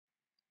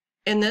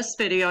In this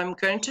video, I'm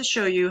going to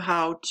show you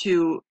how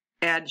to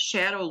add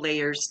shadow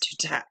layers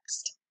to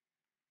text.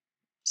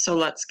 So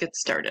let's get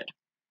started.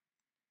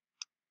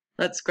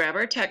 Let's grab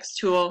our text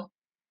tool,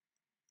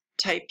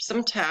 type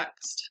some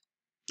text.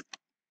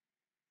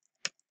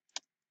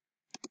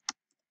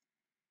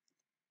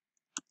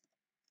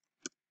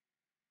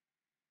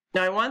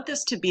 Now I want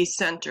this to be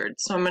centered,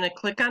 so I'm going to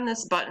click on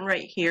this button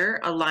right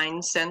here,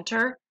 Align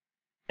Center,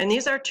 and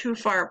these are too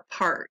far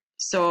apart.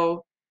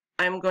 So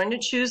I'm going to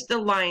choose the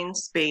line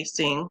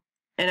spacing,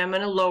 and I'm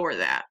going to lower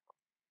that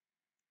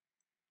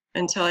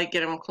until I get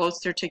them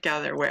closer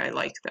together where I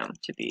like them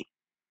to be.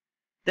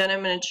 Then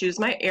I'm going to choose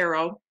my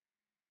arrow.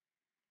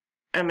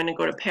 I'm going to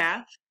go to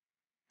Path,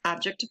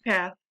 Object to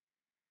Path,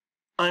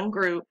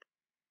 Ungroup,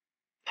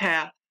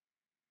 Path,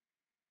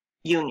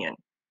 Union.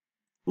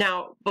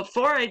 Now,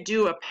 before I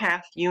do a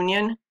path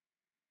union,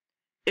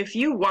 if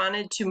you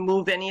wanted to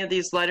move any of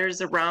these letters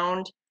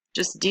around,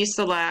 just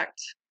deselect.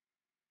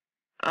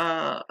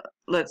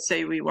 Let's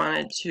say we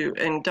wanted to,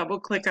 and double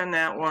click on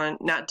that one,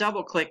 not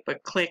double click,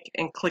 but click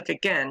and click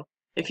again.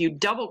 If you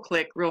double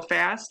click real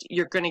fast,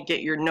 you're going to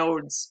get your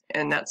nodes,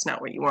 and that's not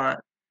what you want.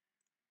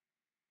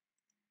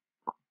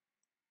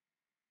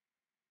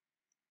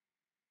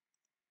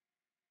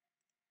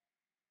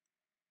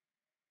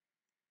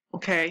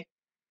 Okay,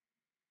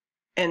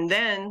 and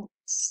then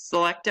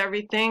select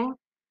everything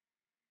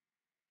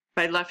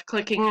by left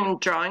clicking and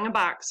drawing a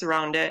box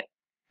around it,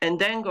 and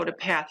then go to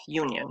Path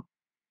Union.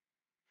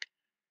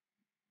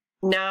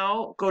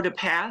 Now go to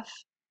Path,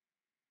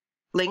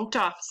 Linked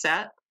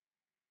Offset,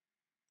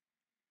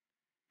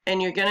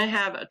 and you're going to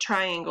have a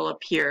triangle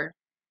appear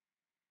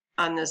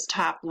on this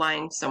top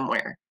line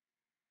somewhere.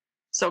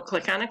 So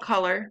click on a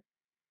color,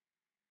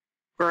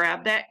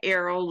 grab that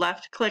arrow,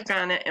 left click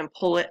on it, and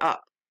pull it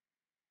up.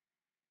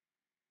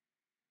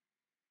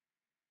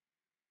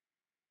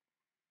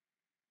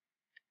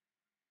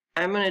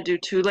 I'm going to do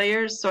 2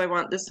 layers, so I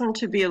want this one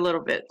to be a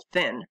little bit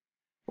thin.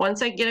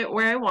 Once I get it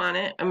where I want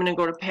it, I'm going to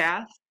go to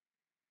Path,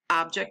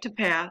 Object to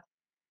Path,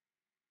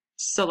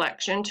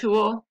 Selection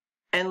Tool,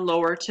 and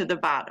lower to the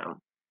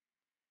bottom.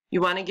 You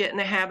want to get in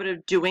the habit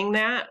of doing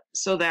that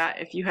so that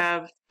if you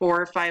have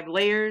 4 or 5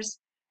 layers,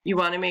 you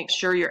want to make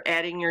sure you're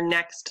adding your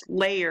next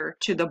layer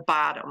to the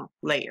bottom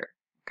layer,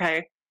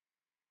 okay?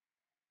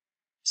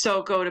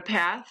 So go to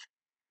Path,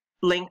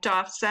 Linked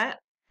Offset,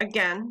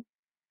 again,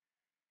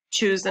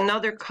 choose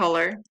another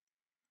color,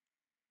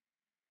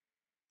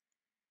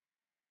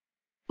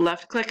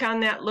 left click on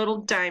that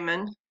little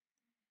diamond,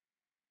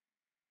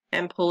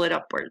 and pull it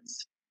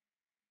upwards.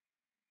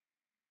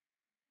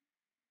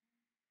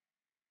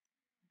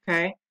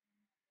 Okay,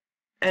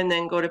 and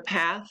then go to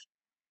Path,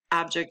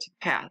 Object to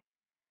Path.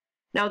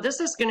 Now this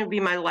is going to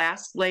be my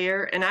last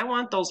layer, and I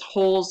want those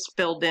holes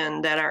filled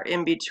in that are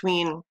in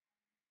between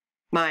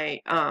my,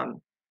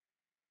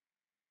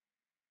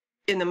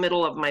 in the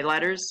middle of my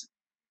letters.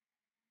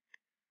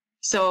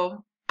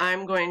 So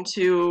I'm going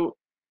to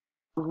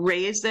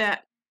raise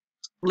that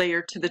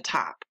layer to the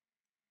top.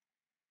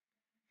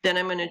 Then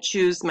I'm going to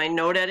choose my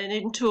node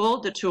editing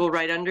tool, the tool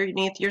right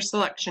underneath your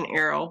selection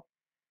arrow,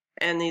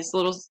 and these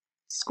little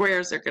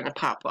squares are going to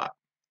pop up.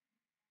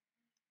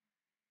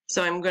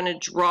 So I'm going to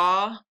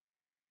draw,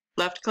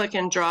 left click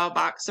and draw a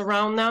box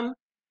around them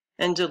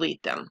and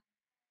delete them.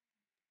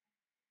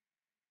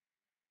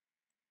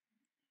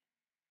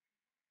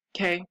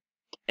 Okay,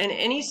 and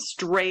any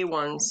stray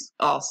ones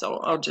also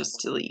I'll just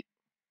delete.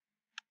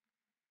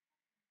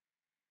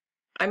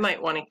 I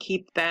might want to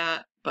keep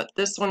that, but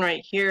this one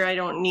right here I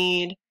don't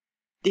need.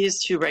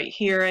 These 2 right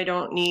here I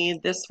don't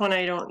need. This one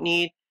I don't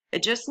need. I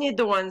just need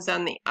the ones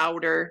on the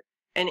outer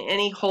and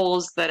any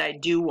holes that I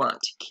do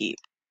want to keep.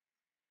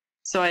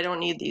 So I don't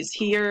need these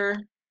here.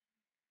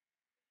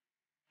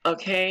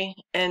 Okay,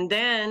 and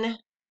then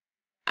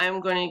I'm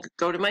going to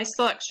go to my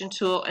selection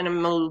tool and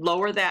I'm going to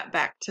lower that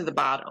back to the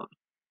bottom.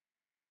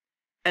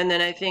 And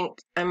then I think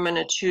I'm going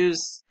to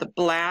choose the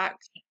black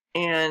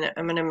and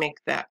I'm going to make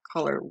that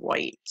color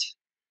white.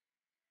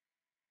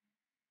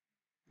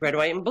 Red,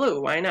 white, and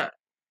blue, why not?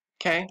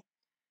 Okay,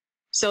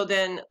 so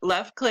then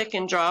left click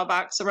and draw a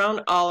box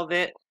around all of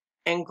it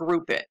and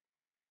group it.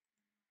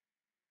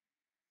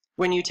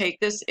 When you take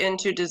this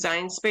into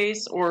Design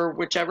Space or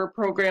whichever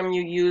program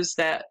you use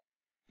that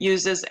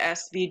uses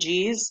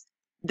SVGs,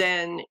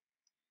 then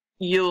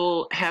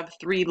you'll have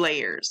 3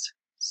 layers.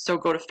 So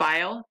go to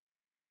File,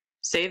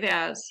 Save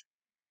As,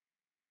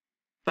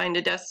 find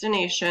a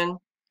destination,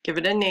 give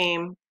it a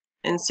name,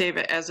 and save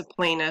it as a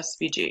plain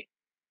SVG.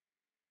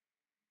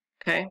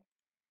 Okay?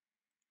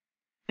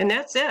 And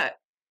that's it.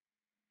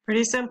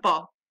 Pretty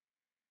simple.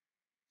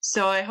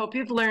 So I hope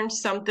you've learned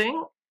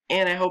something,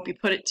 and I hope you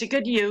put it to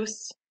good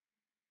use,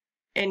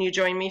 and you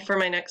join me for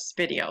my next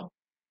video.